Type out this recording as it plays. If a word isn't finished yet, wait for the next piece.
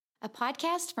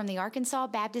podcast from the Arkansas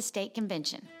Baptist State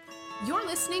Convention. You're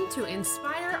listening to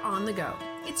Inspire on the Go.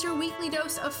 It's your weekly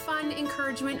dose of fun,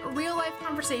 encouragement, real-life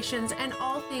conversations, and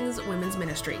all things women's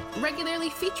ministry.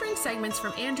 Regularly featuring segments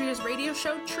from Andrea's radio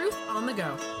show, Truth on the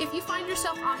Go. If you find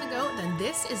yourself on the go, then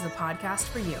this is the podcast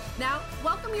for you. Now,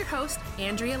 welcome your host,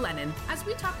 Andrea Lennon, as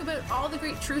we talk about all the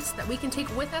great truths that we can take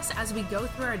with us as we go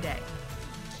through our day.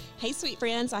 Hey, sweet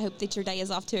friends. I hope that your day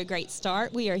is off to a great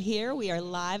start. We are here. We are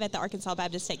live at the Arkansas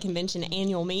Baptist State Convention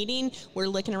annual meeting. We're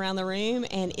looking around the room,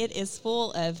 and it is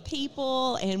full of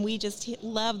people, and we just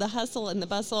love the hustle and the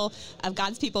bustle of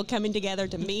God's people coming together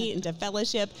to meet and to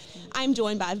fellowship. I'm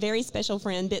joined by a very special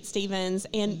friend, Bit Stevens,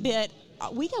 and Bit,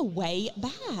 we go way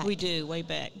back. We do, way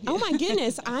back. Oh, my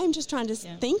goodness. I'm just trying to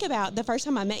think about the first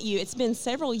time I met you. It's been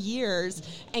several years,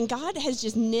 and God has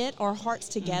just knit our hearts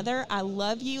together. I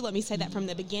love you. Let me say that from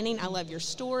the beginning. I love your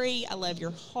story. I love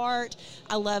your heart.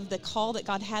 I love the call that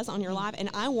God has on your life, and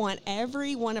I want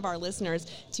every one of our listeners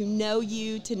to know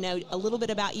you, to know a little bit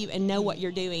about you, and know what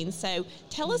you're doing. So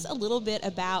tell us a little bit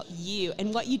about you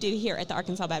and what you do here at the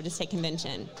Arkansas Baptist State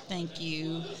Convention. Thank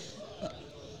you.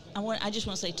 I just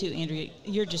want to say, too, Andrea,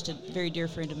 you're just a very dear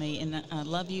friend to me, and I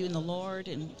love you in the Lord,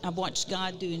 and I've watched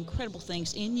God do incredible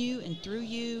things in you and through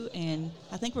you, and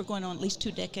I think we're going on at least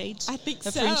 2 decades I think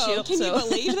of so. friendship. Can you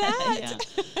believe that?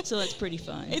 Yeah. So that's pretty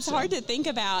fun. It's hard to think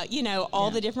about,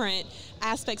 all the different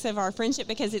aspects of our friendship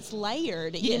because it's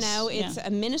layered. It's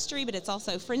a ministry, but it's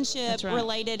also friendship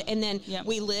related, and then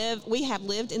we have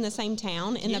lived in the same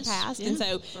town in the past, and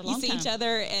so you see each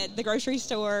other at the grocery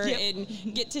store and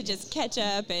get to just catch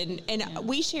up, and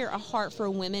we share a heart for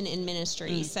women in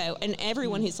ministry. So, and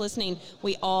everyone who's listening,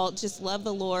 we all just love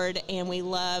the Lord, and we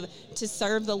love to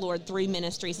serve the Lord through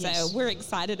ministry. So we're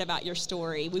excited about your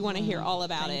story. We want to hear all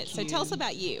about it. So tell us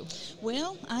about you.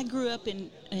 Well, I grew up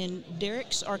in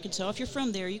Derricks, Arkansas. If you're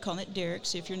from there, you call it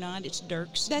Derricks. If you're not, it's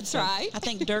Dirks. That's right. I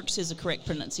think Dirks is a correct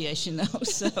pronunciation, though.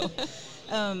 So,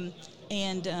 I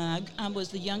was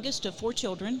the youngest of 4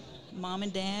 children. Mom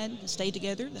and Dad stayed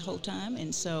together the whole time,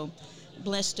 and so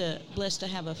blessed to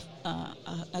have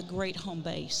a great home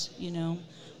base.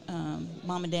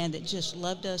 Mom and Dad that just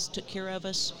loved us, took care of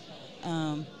us,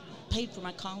 paid for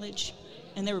my college,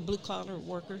 and they were blue collar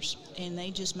workers, and they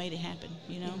just made it happen.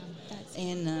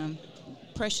 And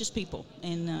precious people,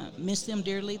 and miss them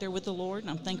dearly. They're with the Lord, and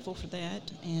I'm thankful for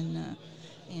that.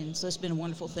 And so it's been a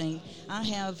wonderful thing.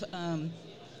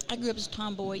 I grew up as a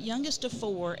tomboy, youngest of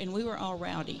 4, and we were all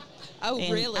rowdy. Oh,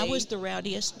 and really? I was the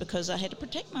rowdiest because I had to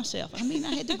protect myself. I mean,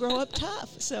 I had to grow up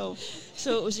tough. So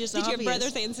it was just Did obvious. you have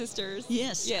brothers and sisters?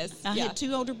 Yes. I had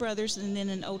 2 older brothers and then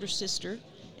an older sister,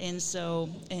 and so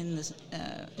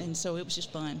it was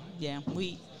just fun. Yeah,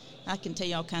 I can tell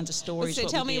you all kinds of stories. So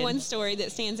tell me one story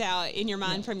that stands out in your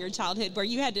mind from your childhood where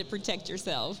you had to protect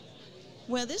yourself.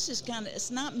 Well, this is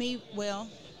it's not me. Well,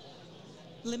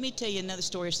 let me tell you another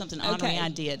story of something honoring I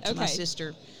did to my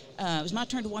sister. It was my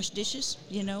turn to wash dishes,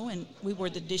 and we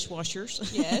were the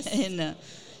dishwashers. Yes.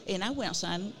 and I went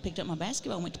outside and picked up my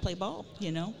basketball and went to play ball,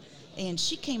 And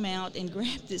she came out and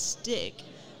grabbed this stick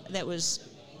that was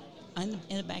in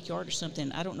the backyard or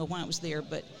something. I don't know why it was there,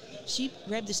 but she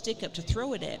grabbed the stick up to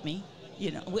throw it at me.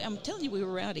 I'm telling you, we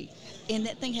were rowdy. And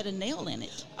that thing had a nail in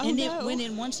it. Oh, and no. it went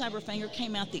in one side of her finger,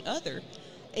 came out the other.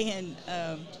 And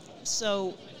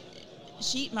so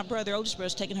my oldest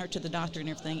brother's taking her to the doctor and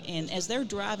everything, and as they're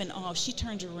driving off, she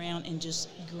turns around and just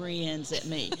grins at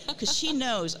me because she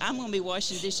knows I'm going to be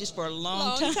washing dishes for a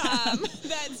long time.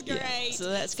 That's great. Yeah, so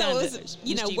that's kind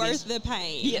of worth the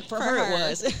pain. Yeah, for her it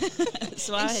was.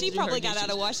 So and she probably got out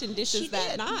of washing dishes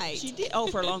that night. She did. Oh,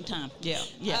 for a long time. Yeah.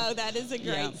 Oh, that is a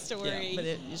great story. Yeah, but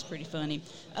it is pretty funny.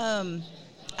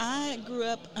 I grew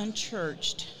up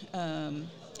unchurched.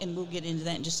 And we'll get into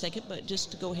that in just a second, but just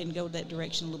to go ahead and go that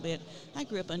direction a little bit. I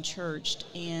grew up unchurched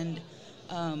and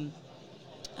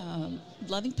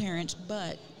loving parents,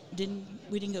 but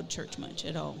we didn't go to church much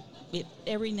at all.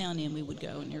 Every now and then we would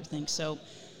go and everything. So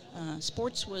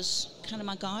sports was kind of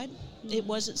my God. Mm-hmm. It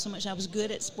wasn't so much I was good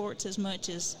at sports as much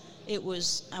as I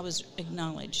was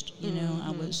acknowledged. I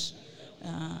was.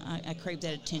 I craved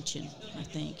that attention, I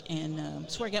think, and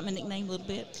that's where I got my nickname a little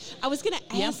bit. I was going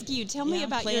to ask you, tell me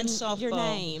about your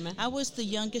name. I was the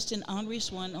youngest and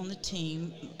honoriest one on the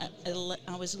team.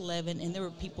 I was 11, and there were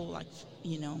people like,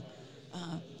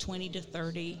 20 to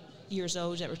 30 years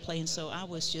old that were playing, so I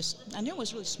knew I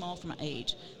was really small for my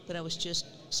age, but I was just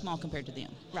small compared to them.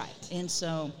 Right. And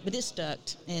so, but it stuck,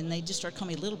 and they just started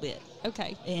calling me Little Bit.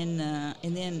 Okay. And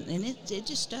it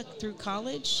just stuck through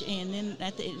college, and then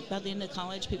by the end of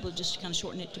college, people just kind of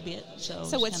shortened it to Bit.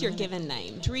 So what's your given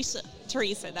name? Teresa.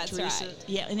 Teresa, that's right.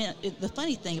 Yeah, and the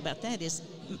funny thing about that is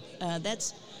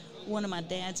that's one of my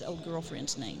dad's old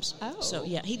girlfriend's names. Oh. So,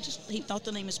 yeah, he thought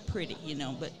the name was pretty,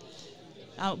 but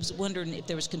I was wondering if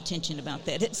there was contention about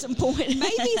that at some point.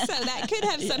 Maybe so. That could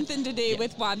have something to do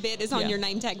with why Ben is on your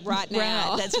name tag right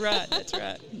now. Right, that's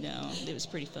right. No, it was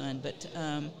pretty fun. But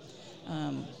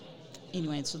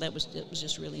anyway, so it was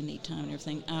just really a neat time and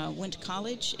everything. I went to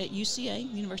college at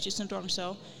UCA, University of Central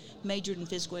Arkansas, majored in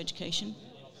physical education,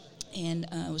 and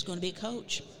was going to be a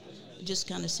coach. It just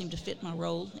kind of seemed to fit my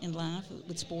role in life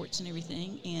with sports and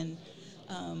everything. And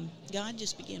God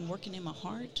just began working in my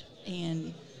heart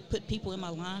and put people in my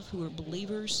life who were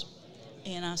believers,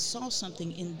 and I saw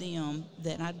something in them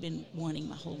that I'd been wanting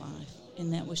my whole life,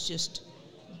 and that was just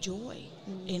joy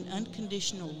and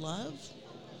unconditional love,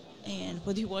 and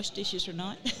whether you wash dishes or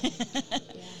not,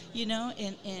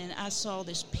 and I saw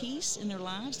this peace in their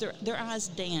lives. Their eyes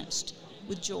danced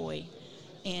with joy,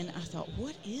 and I thought,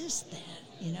 what is that,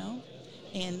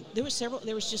 And there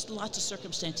was just lots of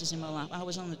circumstances in my life. I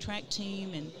was on the track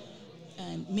team, and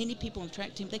many people on the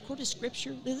track team, they quoted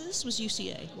scripture. This was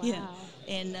UCA. Wow.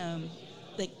 And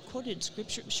they quoted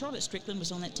scripture. Charlotte Strickland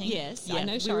was on that team. Yes, I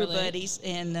know Charlotte. We were buddies.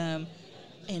 And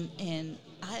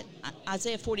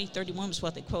Isaiah 40:31 was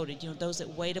what they quoted. Those that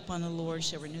wait upon the Lord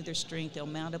shall renew their strength. They'll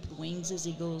mount up with wings as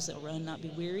eagles. They'll run, not be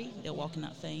weary. They'll walk and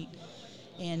not faint.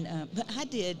 And but I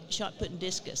did shot put and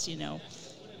discus,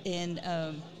 And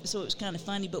so it was kind of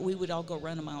funny, but we would all go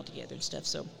run a mile together and stuff.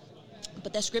 So.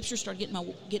 But that scripture started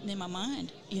getting in my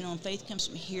mind, and faith comes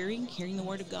from hearing the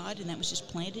word of God, and that was just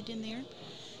planted in there.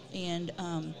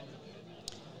 And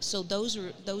so those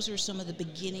are some of the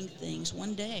beginning things.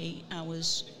 One day I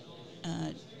was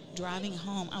driving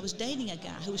home. I was dating a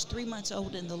guy who was 3 months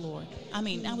older in the Lord. I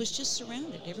mean, I was just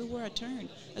surrounded everywhere I turned.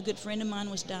 A good friend of mine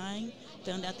was dying.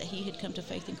 Found out that he had come to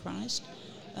faith in Christ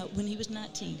when he was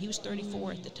 19. He was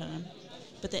 34 at the time.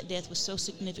 But that death was so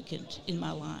significant in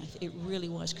my life. It really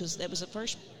was, because that was the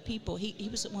first people. He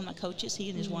was one of my coaches, he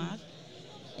and his wife,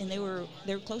 and they were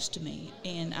close to me,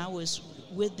 and I was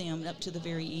with them up to the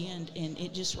very end, and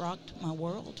it just rocked my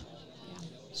world. Yeah.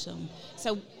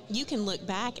 So you can look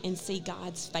back and see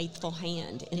God's faithful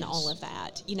hand in all of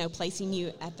that, placing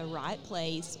you at the right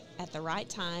place at the right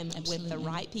time. Absolutely. With the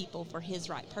right people for his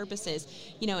right purposes,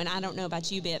 and I don't know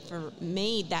about you, but for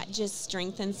me, that just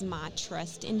strengthens my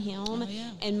trust in him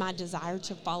and my desire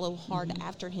to follow hard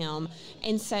after him.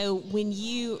 And so when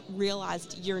you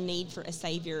realized your need for a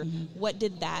Savior, what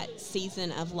did that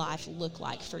season of life look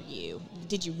like for you?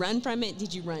 Did you run from it?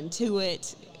 Did you run to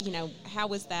it? How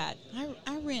was that?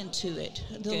 I ran to it.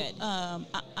 Good.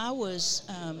 I was,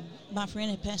 my friend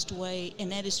had passed away,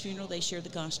 and at his funeral they shared the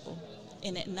gospel.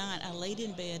 And at night, I laid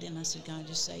in bed, and I said, God,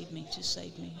 just save me. Just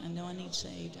save me. I know I need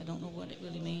saved. I don't know what it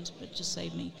really means, but just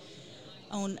save me.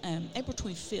 On April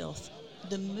 25th,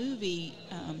 the movie,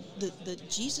 the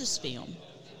Jesus film,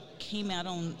 came out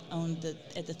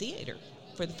at the theater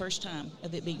for the first time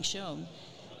of it being shown.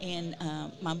 And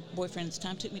my boyfriend at the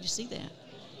time took me to see that.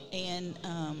 And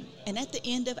at the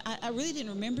end of, I really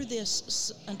didn't remember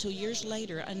this until years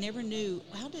later. I never knew,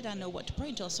 how did I know what to pray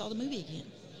until I saw the movie again?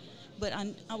 But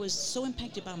I was so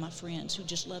impacted by my friends who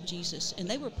just loved Jesus, and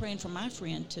they were praying for my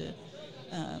friend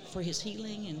for his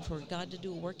healing and for God to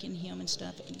do a work in him and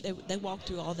stuff. They walked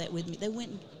through all that with me. They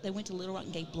went to Little Rock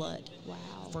and gave blood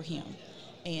for him,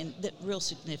 and that real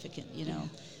significant,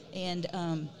 And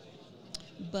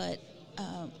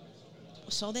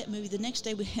saw that movie. The next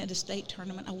day we had a state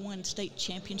tournament. I won state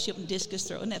championship in discus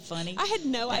throw. Isn't that funny? I had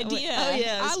no idea. Oh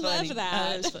yeah, I love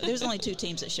that. There was only 2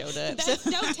 teams that showed up.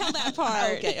 Don't tell that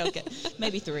part. Okay,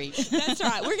 maybe 3. That's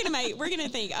right. We're gonna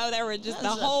think. Oh, there were just the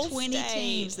whole 20 state.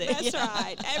 teams. That's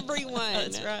right. Everyone.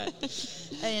 That's right.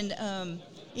 And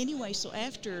anyway, so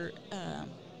after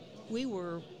we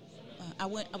were, I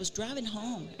was driving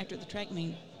home after the track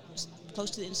meet,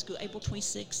 close to the end of school, April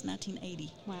 26,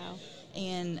 1980. Wow.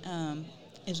 And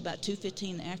it was about 2:15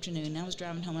 in the afternoon, and I was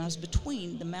driving home, and I was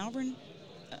between the Malvern,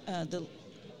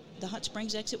 the Hot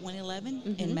Springs exit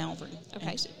 111 and Malvern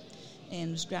exit,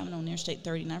 and was driving on Interstate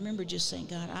 30, and I remember just saying,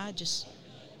 God, I just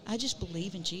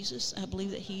believe in Jesus. I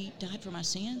believe that he died for my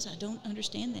sins. I don't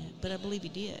understand that, but I believe he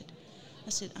did.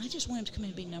 I said, I just want him to come in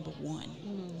and be number one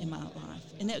in my life.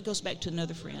 And that goes back to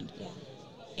another friend. Yeah.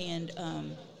 And,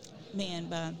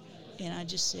 and I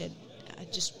just said, I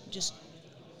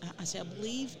said, I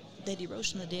believe that he rose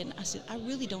from the dead. And I said, I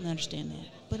really don't understand that,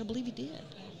 but I believe he did.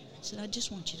 I said, I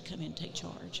just want you to come in and take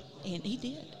charge. And he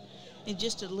did. And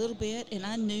just a little bit. And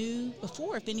I knew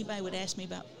before, if anybody would ask me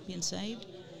about being saved,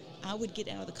 I would get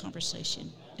out of the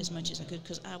conversation as much as I could,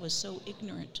 because I was so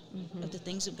ignorant of the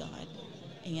things of God.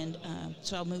 And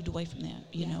so I moved away from that,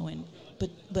 you know. And but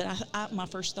my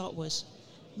first thought was,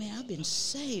 man, I've been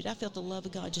saved. I felt the love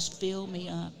of God just fill me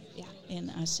up. Yeah.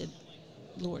 And I said,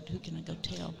 Lord, who can I go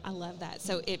tell? I love that.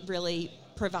 So it really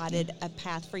provided a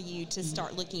path for you to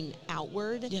start looking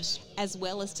outward, yes, as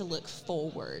well as to look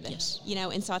forward. Yes. You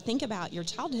know, and so I think about your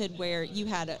childhood where you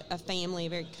had a family, a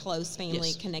very close family,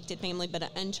 yes, connected family, but an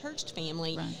unchurched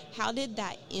family. Right. How did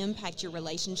that impact your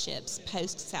relationships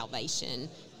post-salvation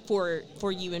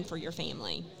for you and for your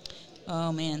family?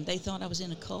 Oh, man, they thought I was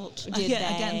in a cult. I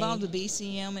got involved with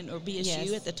BCM or BSU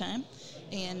yes, at the time,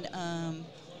 and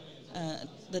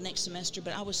the next semester,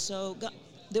 but I was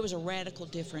there was a radical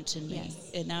difference in me. Yes.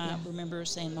 And I remember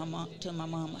saying to my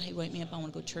mom, hey, wake me up, I want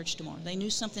to go to church tomorrow. They knew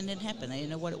something had happened. They didn't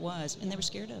know what it was, and they were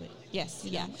scared of it. Yes,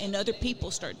 you know? And other people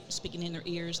start speaking in their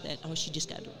ears that, oh, she just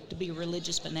got to be a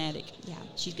religious fanatic. Yeah.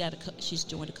 She's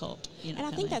joined a cult. You know, and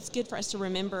I think that's good for us to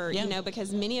remember, you know,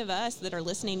 because many of us that are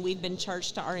listening, we've been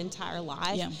churched our entire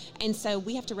life. Yeah. And so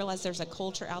we have to realize there's a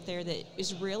culture out there that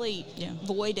is really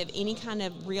void of any kind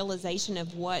of realization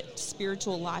of what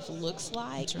spiritual life looks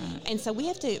like. That's right. And so we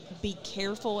have to be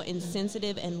careful and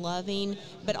sensitive and loving,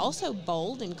 but also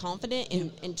bold and confident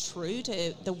and true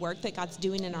to the work that God's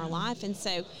doing in our life. And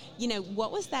so, you know,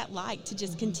 what was that like to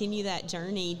just continue that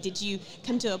journey? Did you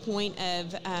come to a point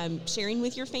of sharing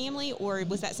with your family, or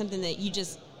was that something that you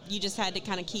just had to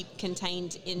kind of keep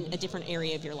contained in a different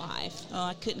area of your life? Oh,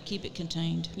 I couldn't keep it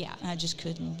contained. Yeah. I just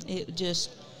couldn't. It just,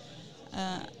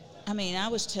 I mean, I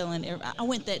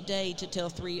went that day to tell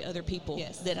 3 other people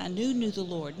that I knew the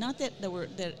Lord. Not that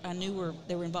I knew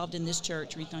they were involved in this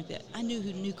church or anything like that. I knew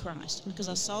who knew Christ because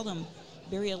I saw them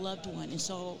bury a loved one and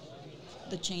saw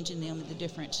the change in them and the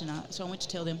difference. And so I went to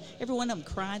tell them. Every one of them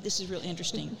cried. This is real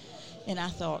interesting. And I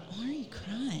thought, why are you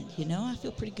crying? You know, I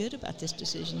feel pretty good about this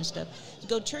decision and stuff. So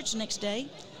go to church the next day,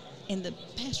 and the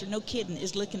pastor, no kidding,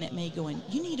 is looking at me going,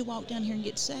 you need to walk down here and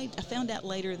get saved. I found out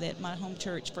later that my home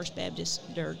church, First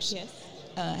Baptist Dirks,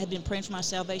 had been praying for my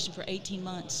salvation for 18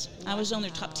 months. Wow. I was on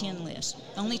their top 10 list.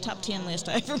 Only top 10 list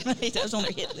I ever made. I was on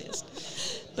their hit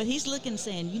list. But he's looking,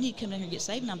 saying, you need to come down here and get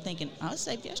saved. And I'm thinking, I was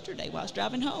saved yesterday while I was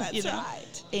driving home. That's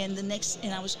right. And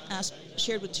I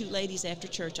shared with 2 ladies after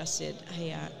church. I said,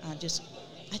 hey, I just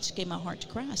gave my heart to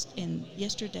Christ. And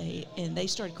yesterday, and they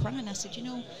started crying. I said, you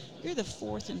know, you're the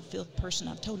 4th and 5th person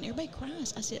I've told. And everybody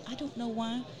cries. I said, I don't know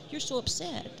why you're so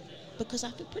upset, because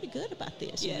I feel pretty good about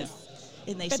this. Yes. You know?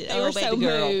 And they said, they were baby so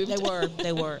girl. moved.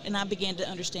 They were. And I began to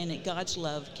understand that God's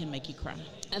love can make you cry.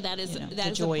 And that is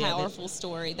a powerful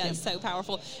story. That is so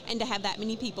powerful. And to have that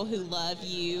many people who love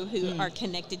you, who are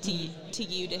connected to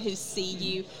you, who see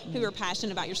you, who are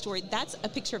passionate about your story, that's a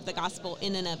picture of the gospel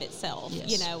in and of itself,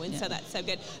 you know, and so that's so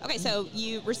good. Okay, so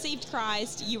you received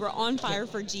Christ, you were on fire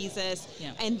for Jesus,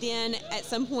 and then at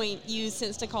some point you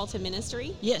sensed a call to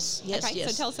ministry? Yes. Okay,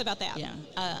 so tell us about that. Yeah.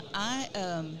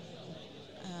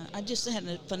 I just had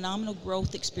a phenomenal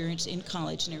growth experience in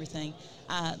college and everything.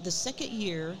 The second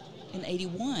year in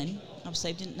 81, I was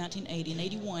saved in 1980. In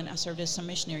 81, I served as some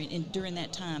missionary, and during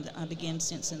that time, I began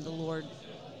sensing the Lord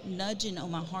nudging on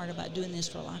my heart about doing this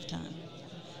for a lifetime.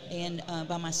 And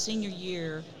by my senior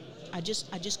year, I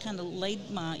just kind of laid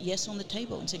my yes on the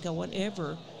table and said, God,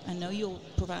 whatever, I know you'll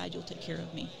provide, you'll take care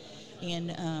of me.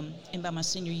 And by my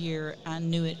senior year, I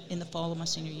knew it in the fall of my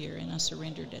senior year, and I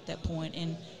surrendered at that point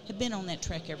and have been on that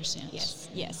track ever since.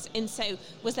 Yes. And so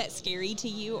was that scary to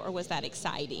you, or was that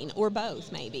exciting, or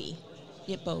both maybe?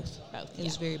 Yeah, both. It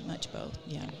was very much both,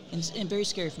 and very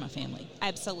scary for my family.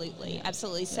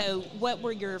 Absolutely. So what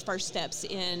were your first steps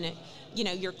in, you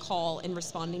know, your call and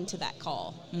responding to that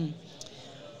call?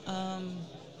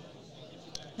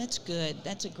 That's good.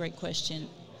 That's a great question.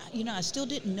 You know, I still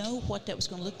didn't know what that was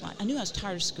going to look like. I knew I was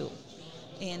tired of school,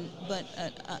 but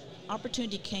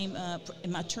opportunity came up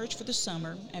in my church for the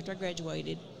summer after I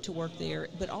graduated to work there.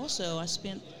 But also, I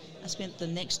spent the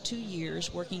next 2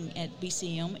 years working at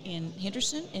BCM in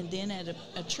Henderson, and then at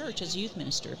a church as a youth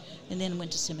minister, and then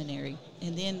went to seminary,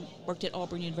 and then worked at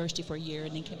Auburn University for a year,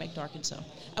 and then came back to Arkansas.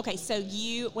 Okay, so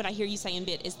what I hear you saying,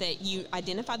 Bit, is that you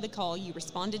identified the call, you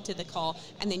responded to the call,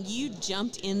 and then you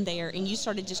jumped in there and you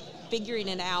started just figuring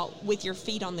it out with your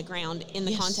feet on the ground in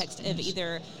the context of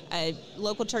either a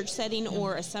local church setting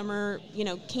or a summer, you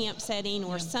know, camp setting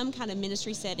or some kind of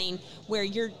ministry setting where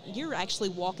you're actually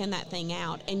walking that thing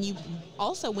out, and you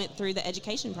also went through the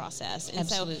education process. And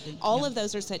so all of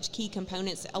those are such key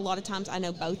components. A lot of times, I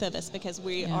know both of us, because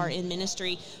we are in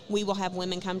ministry, we will have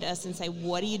women come to us and say,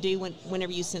 what do you do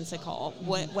whenever you sense a call?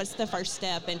 What's the first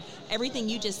step? And everything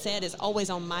you just said is always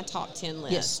on my top 10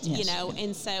 list, you know?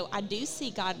 And so I do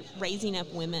see God raising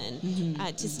up women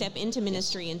to step into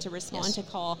ministry and to respond to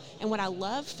call. And what I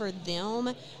love for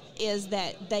them is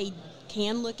that they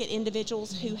can look at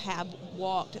individuals who have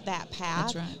walked that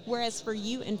path. That's right. Whereas for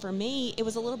you and for me, it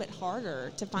was a little bit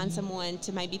harder to find someone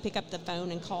to maybe pick up the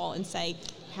phone and call and say,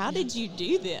 how did you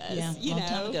do this? Yeah, you long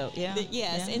time ago. Yeah.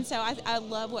 Yes, Yeah. and so I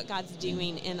love what God's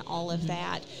doing in all of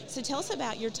that. So tell us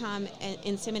about your time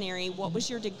in seminary. What was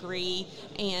your degree,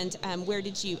 and where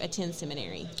did you attend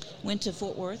seminary? Went to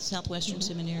Fort Worth Southwestern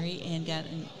Seminary and got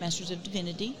a Master's of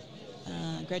Divinity.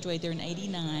 Graduated there in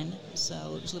 '89,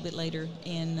 so it was a little bit later.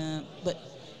 But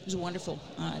it was wonderful.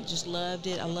 I just loved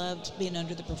it. I loved being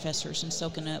under the professors and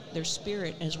soaking up their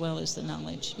spirit as well as the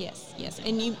knowledge. Yes.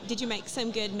 And did you make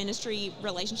some good ministry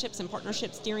relationships and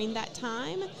partnerships during that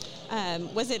time?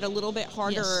 Was it a little bit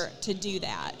harder to do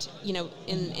that, in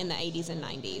the 80s and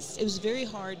 90s? It was very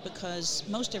hard because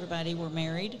most everybody were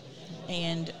married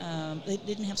and they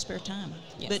didn't have spare time.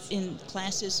 Yes. But in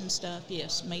classes and stuff,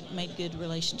 yes, made good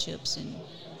relationships and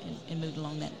moved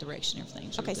along that direction.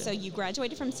 Everything's okay. So you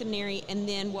graduated from seminary, and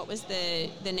then what was the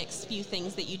next few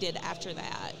things that you did after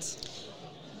that?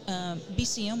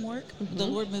 BCM work. The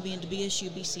Lord moved me into BSU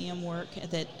BCM work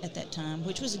at that time,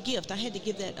 which was a gift. I had to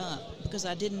give that up because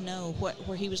I didn't know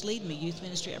where He was leading me. Youth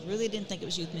ministry. I really didn't think it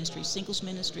was youth ministry. Singles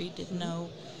ministry. Didn't know.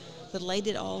 But laid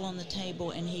it all on the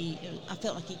table, and I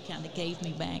felt like He kind of gave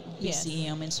me back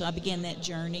BCM, and so I began that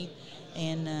journey,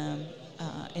 and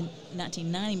in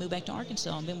 1990 moved back to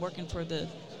Arkansas. I've been working for the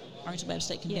Arkansas Baptist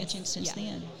State Convention since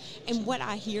then. And what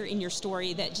I hear in your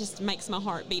story that just makes my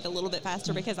heart beat a little bit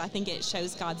faster because I think it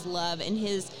shows God's love and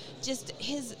His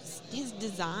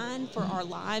design for our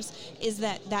lives is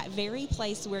that very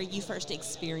place where you first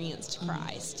experienced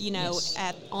Christ,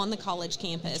 on the college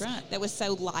campus, that was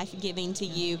so life-giving to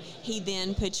you. He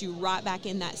then put you right back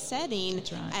in that setting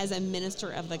as a minister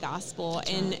of the gospel.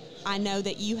 And I know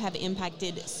that you have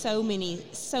impacted so many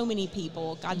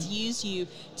people. God's used you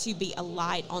to be a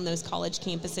light on those college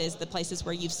campuses, the places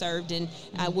where you've served, and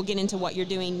we'll get into what you're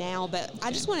doing now. But I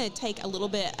just want to take a little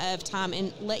bit of time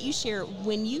and let you share,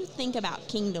 when you think about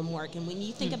kingdom work and when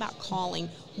you think about calling,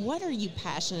 what are you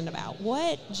passionate about?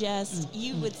 What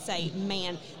you would say,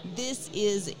 man, this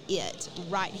is it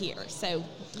right here. So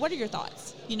what are your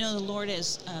thoughts? The Lord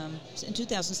has, in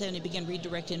 2007, He began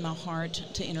redirecting my heart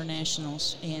to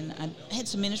internationals. And I had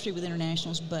some ministry with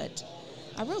internationals, but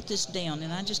I wrote this down,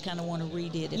 and I just kind of want to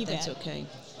read it, if that's okay.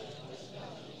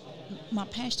 My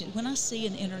passion, when I see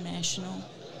an international,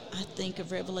 I think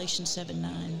of Revelation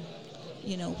 7:9,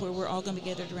 where we're all going to be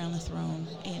gathered around the throne,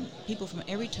 and people from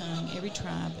every tongue, every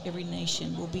tribe, every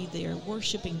nation will be there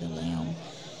worshiping the Lamb.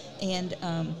 And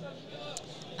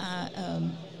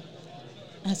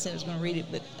I said I was going to read it,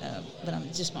 but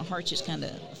my heart's just kind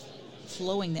of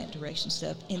flowing that direction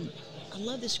stuff. And I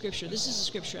love this scripture. This is a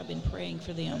scripture I've been praying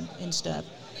for them and stuff.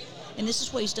 And this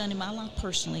is what He's done in my life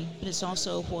personally, but it's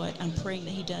also what I'm praying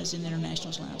that He does in the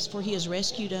internationals' lives. For He has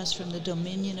rescued us from the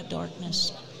dominion of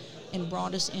darkness and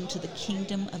brought us into the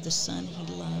kingdom of the Son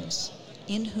He loves,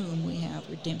 in whom we have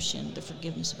redemption, the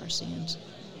forgiveness of our sins.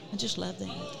 I just love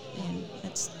that. And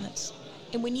that's.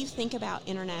 And when you think about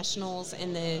internationals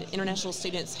and the international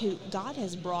students who God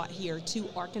has brought here to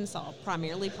Arkansas,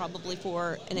 primarily probably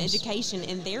for an education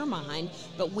in their mind,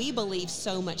 but we believe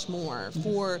so much more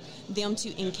for them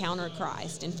to encounter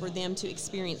Christ and for them to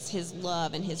experience His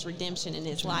love and His redemption and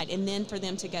His light, and then for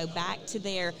them to go back to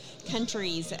their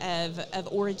countries of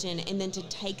origin and then to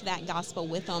take that gospel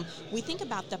with them. We think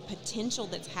about the potential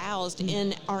that's housed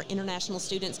in our international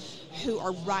students who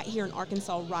are right here in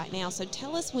Arkansas right now. So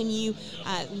tell us, when you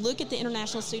look at the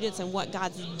international students and what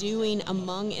God's doing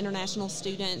among international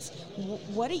students,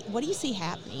 what do you see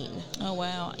happening? Oh,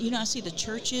 wow. I see the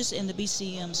churches and the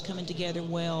BCMs coming together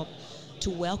well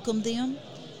to welcome them,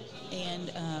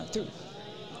 and through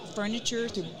furniture,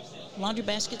 through laundry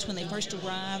baskets when they first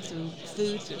arrive, through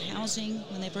food, through housing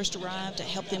when they first arrive, to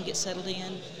help them get settled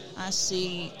in. I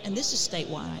see, and this is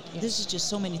statewide. Yes. This is just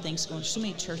so many things going on, so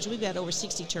many churches. We've got over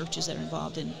 60 churches that are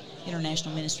involved in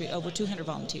international ministry, over 200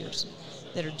 volunteers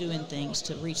that are doing things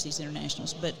to reach these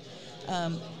internationals. But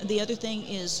the other thing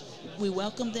is we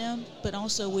welcome them, but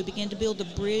also we begin to build a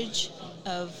bridge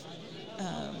of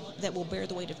that will bear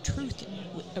the weight of truth,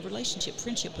 a relationship,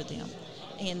 friendship with them.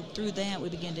 And through that, we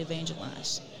begin to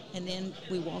evangelize. And then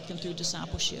we walk them through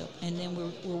discipleship. And then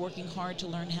we're working hard to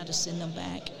learn how to send them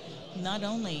back, not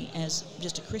only as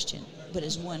just a Christian, but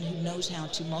as one who knows how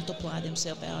to multiply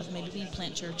themselves out, maybe even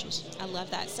plant churches. I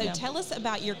love that. So tell us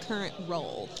about your current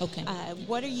role. Okay.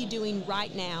 What are you doing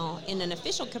right now in an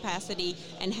official capacity,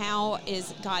 and how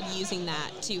is God using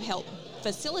that to help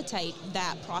facilitate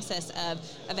that process of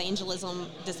evangelism,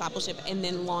 discipleship, and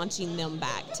then launching them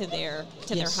back to their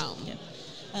home? Yeah.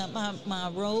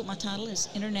 My title is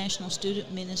International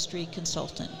Student Ministry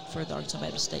Consultant for the Arkansas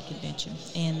Baptist State Convention,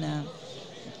 and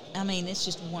I mean, it's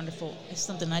just wonderful. It's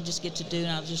something I just get to do,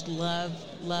 and I just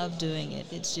love doing it.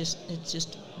 It's just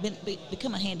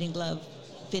become a hand in glove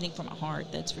fitting for my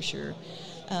heart. That's for sure.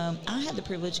 I had the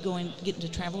privilege of getting to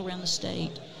travel around the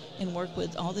state and work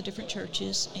with all the different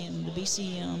churches and the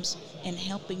BCMs and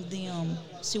helping them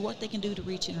see what they can do to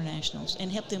reach internationals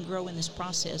and help them grow in this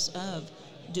process of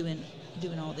doing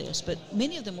all this. But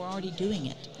many of them were already doing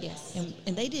it. Yes.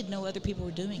 And they didn't know other people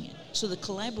were doing it. So the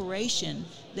collaboration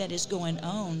that is going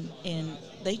on, and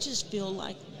they just feel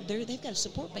like they've got a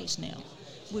support base now.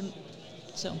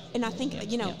 And I think,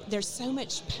 there's so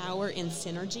much power in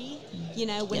synergy.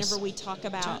 Whenever we talk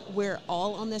about we're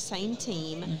all on the same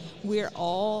team, we're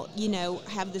all,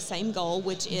 have the same goal,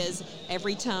 which is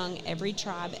every tongue, every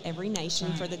tribe, every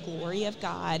nation for the glory of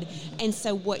God. And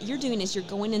so what you're doing is you're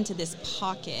going into this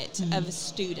pocket of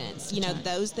students,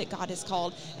 those that God has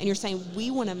called, and you're saying we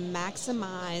want to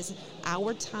maximize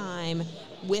our time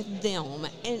with them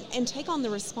and take on the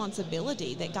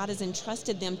responsibility that God has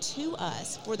entrusted them to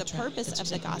us for the purpose of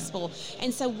the gospel.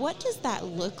 And so what does that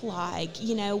look like?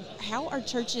 How are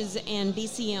churches and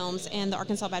BCMs and the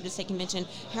Arkansas Baptist State Convention,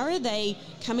 how are they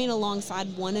coming alongside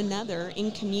one another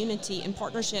in community and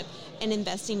partnership and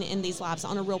investing in these lives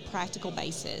on a real practical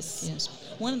basis?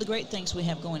 Yes. One of the great things we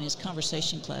have going is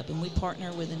Conversation Club, and we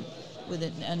partner with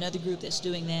another group that's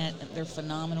doing that. They're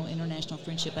phenomenal, International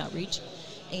Friendship Outreach.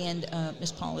 And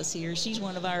Ms. Paula's here. She's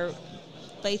one of our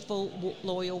faithful,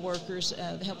 loyal workers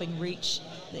helping reach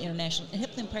the international and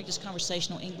help them practice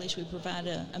conversational English. We provide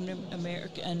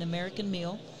an American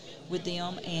meal with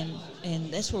them,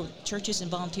 and that's where churches and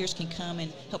volunteers can come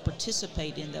and help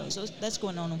participate in those. That's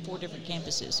going on 5 different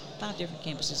campuses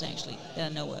actually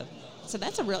that I know of. So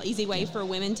that's a real easy way for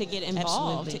women to get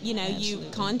involved. Absolutely. You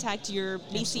contact your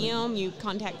BCM, you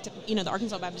contact, the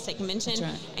Arkansas Baptist State Convention,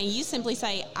 and you simply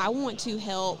say, I want to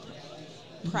help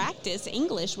practice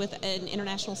English with an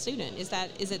international student.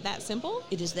 Is it that simple?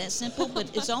 It is that simple,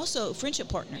 but it's also friendship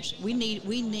partners. We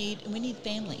need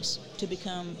families to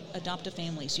become adoptive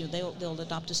families. They'll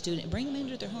adopt a student and bring them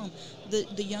into their home.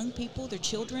 The young people, their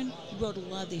children, grow to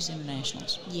love these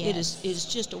internationals. Yes. It is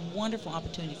just a wonderful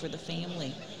opportunity for the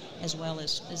family, as well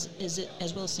as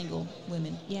single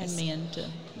women and men to.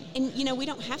 And we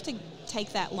don't have to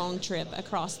take that long trip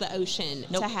across the ocean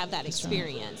to have that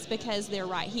experience because they're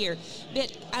right here.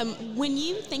 But when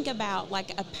you think about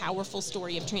like a powerful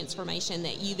story of transformation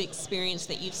that you've experienced,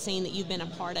 that you've seen, that you've been a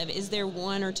part of, is there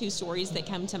one or two stories that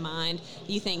come to mind?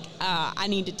 You think, I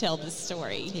need to tell this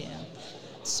story? Yeah,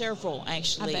 several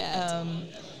actually. I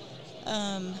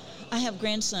bet. I have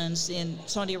grandsons in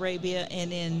Saudi Arabia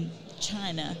and in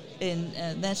China, and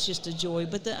that's just a joy.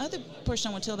 But the other person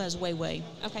I want to tell about is Wei Wei.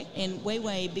 Okay. And Wei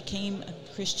Wei became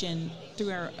a Christian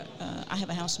through our, I have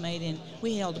a housemate, and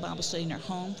we held a Bible study in our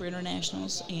home for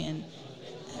internationals, and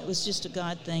it was just a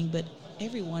God thing, but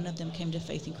every one of them came to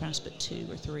faith in Christ but 2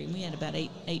 or 3. And we had about 9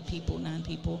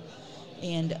 people.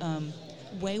 And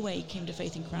Wei Wei came to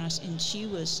faith in Christ, and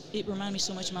it reminded me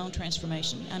so much of my own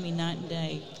transformation. I mean, night and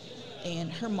day.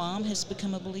 And her mom has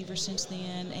become a believer since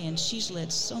then, and she's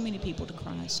led so many people to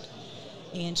Christ.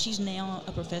 And she's now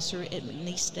a professor at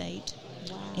McNeese State.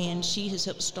 Wow. And she has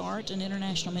helped start an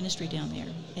international ministry down there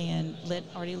and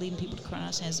already leading people to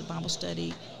Christ, has a Bible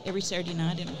study every Saturday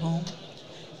night in her home.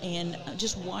 And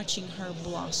just watching her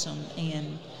blossom,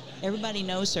 and everybody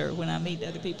knows her. When I meet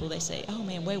other people, they say, oh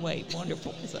man, Wei Wei,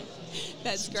 wonderful. So,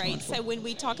 that's great. Wonderful. So when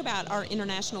we talk about our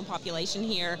international population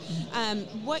here,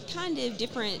 what kind of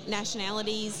different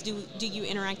nationalities do you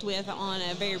interact with on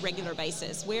a very regular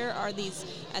basis? Where are these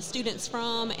students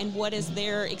from, and what is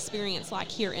their experience like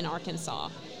here in Arkansas?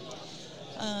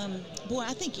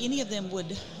 I think any of them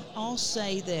would all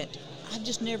say that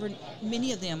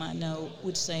many of them I know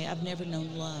would say, I've never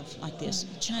known love like this.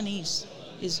 Chinese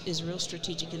is real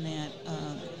strategic in that.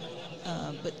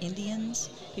 But Indians,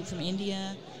 people from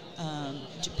India,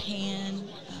 Japan,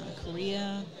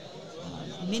 Korea,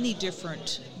 many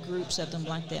different groups of them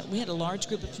like that. We had a large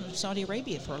group from Saudi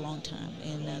Arabia for a long time,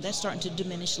 and that's starting to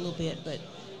diminish a little bit. But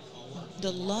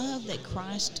the love that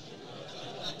Christ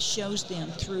shows them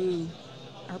through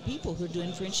our people who are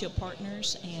doing friendship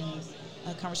partners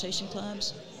and conversation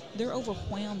clubs, they're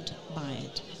overwhelmed by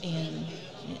it, and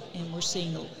we're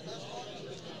seeing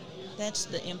That's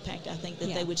the impact I think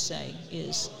that they would say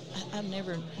is, I've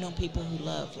never known people who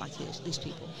love like these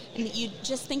people. And you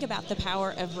just think about the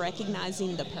power of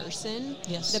recognizing the person,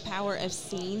 yes. the power of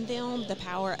seeing them, the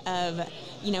power of,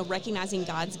 recognizing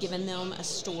God's given them a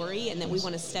story and that we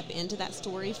want to step into that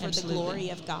story for Absolutely. the glory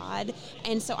of God.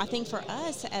 And so I think for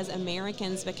us as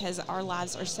Americans, because our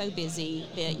lives are so busy,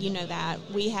 that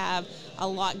we have a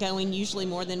lot going, usually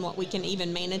more than what we can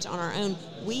even manage on our own,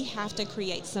 we have to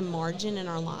create some margin in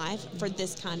our life for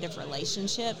this kind of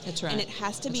relationship. That's right. And it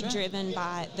has to be right. driven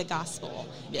by the gospel.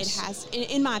 Yes. It has,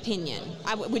 in my opinion,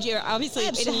 obviously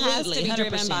absolutely. It has to be 100%.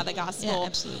 driven by the gospel. Yeah,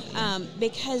 absolutely. Yeah.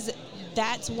 Because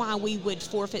that's why we would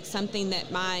forfeit something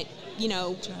that might,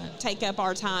 right. take up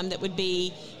our time, that would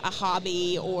be a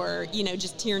hobby or,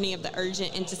 just tyranny of the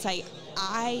urgent, and to say,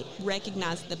 I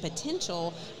recognize the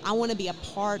potential. I want to be a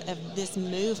part of this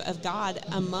move of God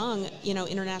among,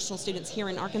 international students here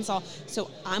in Arkansas. So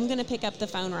I'm going to pick up the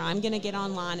phone, or I'm going to get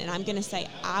online, and I'm going to say,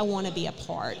 I want to be a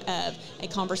part of a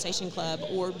conversation club,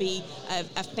 or be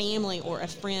a family or a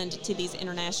friend to these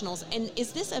internationals. And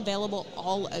is this available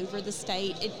all over the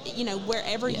state?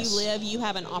 Wherever yes. you live, you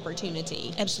have an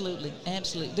opportunity. Absolutely.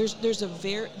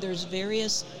 There's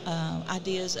various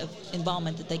ideas of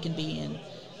involvement that they can be in.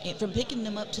 And from picking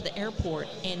them up to the airport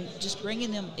and just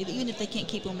bringing them, even if they can't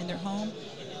keep them in their home,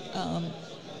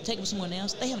 take them to someone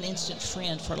else, they have an instant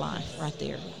friend for life right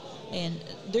there. And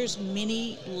there's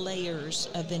many layers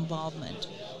of involvement.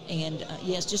 And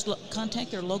yes, just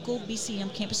contact their local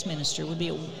BCM campus minister would be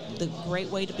the great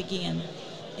way to begin.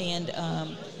 And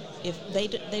if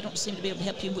they don't seem to be able to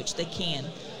help you, which they can,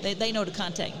 they know to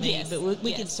contact me, yes. but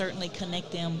we yes. can certainly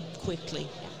connect them quickly.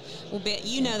 Well, Bet,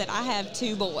 that I have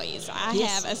two boys. I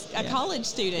yes. have a college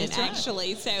student, that's right.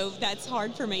 actually, so that's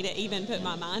hard for me to even put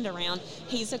my mind around.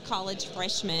 He's a college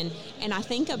freshman, and I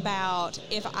think about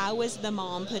if I was the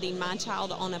mom putting my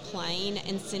child on a plane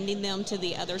and sending them to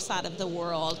the other side of the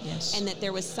world, yes. and that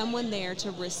there was someone there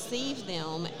to receive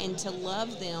them and to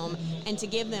love them and to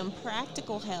give them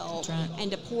practical help right.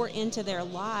 and to pour into their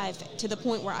life to the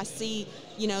point where I see,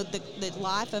 the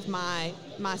life of my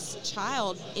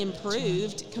child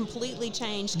improved, completely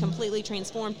changed, completely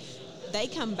transformed. They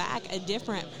come back a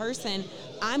different person.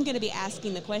 I'm going to be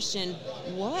asking the question,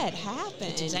 what happened?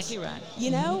 That's exactly right.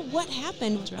 What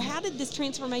happened? Right. How did this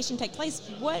transformation take place?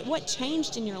 What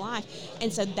changed in your life?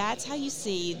 And so that's how you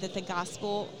see that the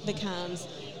gospel becomes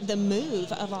the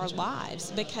move of our lives,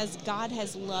 because God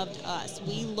has loved us.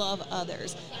 We love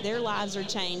others. Their lives are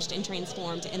changed and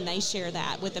transformed, and they share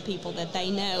that with the people that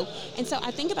they know. And so I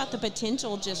think about the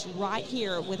potential just right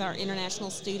here with our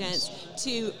international students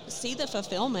to see the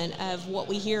fulfillment of what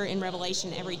we hear in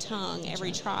Revelation: every tongue,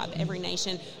 every tribe, every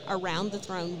nation around the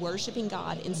throne worshiping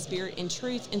God in spirit and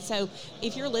truth. And so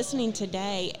if you're listening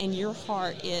today and your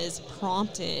heart is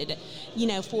prompted,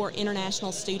 for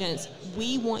international students,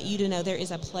 we want you to know there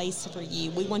is a place for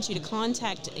you. We want you to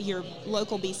contact your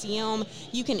local BCM.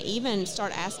 You can even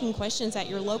start asking questions at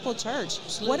your local church.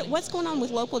 What's going on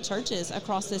with local churches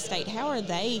across the state? How are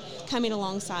they coming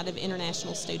alongside of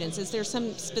international students? Is there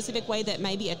some specific way that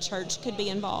maybe a church could be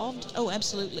involved? Oh,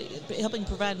 absolutely. Helping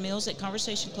provide meals at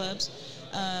conversation clubs.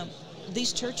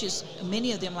 These churches,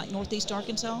 many of them, like Northeast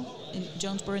Arkansas and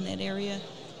Jonesboro in that area,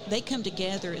 they come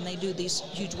together and they do these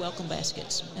huge welcome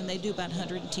baskets, and they do about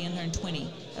 110,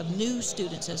 120 of new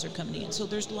students as they're coming in. So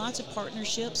there's lots of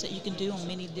partnerships that you can do on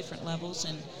many different levels,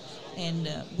 and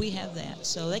we have that.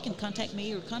 So they can contact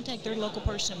me or contact their local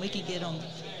person. We can get on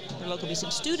their local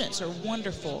BCM. Students are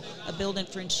wonderful at building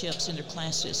friendships in their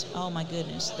classes. Oh my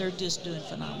goodness, they're just doing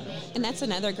phenomenal. And that's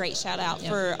another great shout out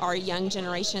for our young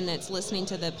generation that's listening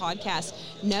to the podcast.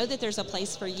 Know that there's a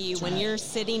place for you. That's when you're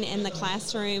sitting in the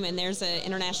classroom and there's an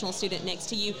international student next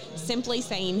to you, simply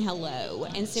saying hello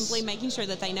and simply making sure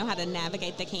that they know how to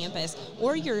navigate the campus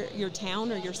or your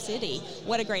town or your city.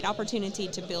 What a great opportunity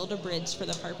to build a bridge for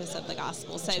the purpose of the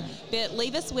gospel. So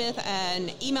leave us with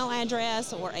an email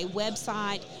address or a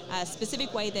website, a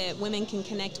specific way that women can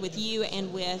connect with you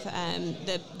and with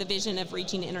the vision of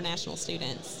reaching international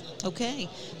students. Okay.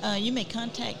 You may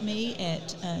contact me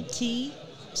at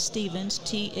Stevens,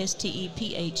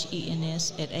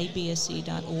 TSTEPHENS at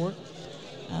absc.org.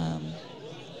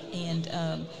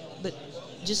 But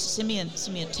just send me a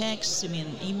text, send me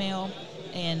an email,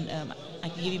 and I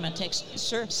can give you my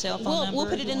cell phone number. We'll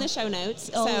put it in the show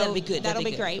notes. Oh, so that'd be good. That'll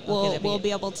be great. We'll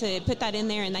be able to put that in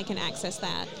there, and they can access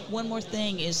that. One more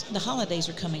thing is the holidays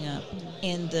are coming up,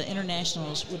 and the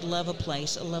internationals would love an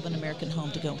American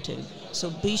home to go to. So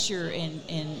be sure and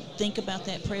think about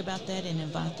that, pray about that, and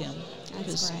invite them.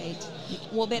 That's great.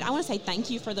 Well, Bette, I want to say thank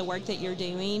you for the work that you're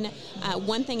doing.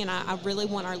 One thing, and I really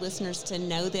want our listeners to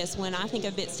know this, when I think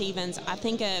of Bette Stephens, I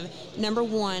think of, number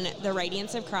one, the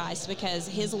radiance of Christ, because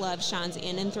his love shines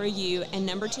in and through you. And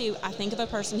number two, I think of a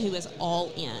person who is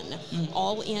all in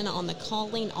on the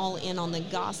calling, all in on the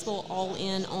gospel, all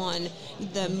in on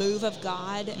the move of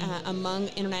God among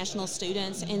international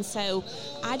students. And so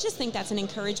I just think that's an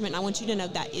encouragement. I want you to know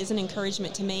that is an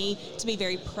encouragement to me, to be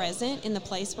very present in the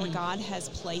place where God has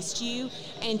placed you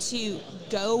and to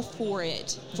go for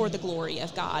it for the glory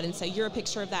of God. And so you're a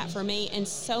picture of that for me and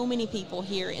so many people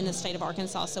here in the state of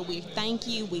Arkansas. So we thank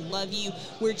you. We love you.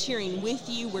 We're cheering with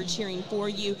you. We're cheering for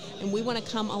you. And we want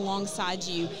to come alongside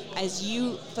you as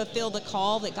you fulfill the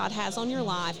call that God has on your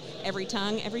life, every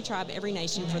tongue, every tribe, every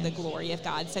nation, for the glory of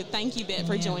God. So thank you, Bette,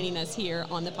 for joining us here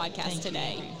on the podcast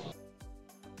today.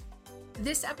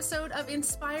 This episode of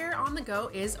Inspire on the Go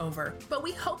is over, but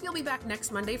we hope you'll be back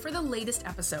next Monday for the latest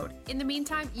episode. In the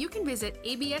meantime, you can visit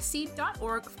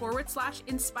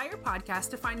absc.org/Inspire podcast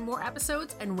to find more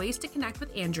episodes and ways to connect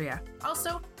with Andrea.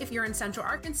 Also, if you're in Central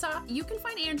Arkansas, you can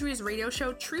find Andrea's radio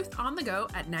show Truth on the Go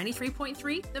at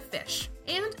 93.3 The Fish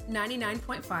and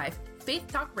 99.5 Faith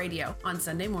Talk Radio on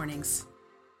Sunday mornings.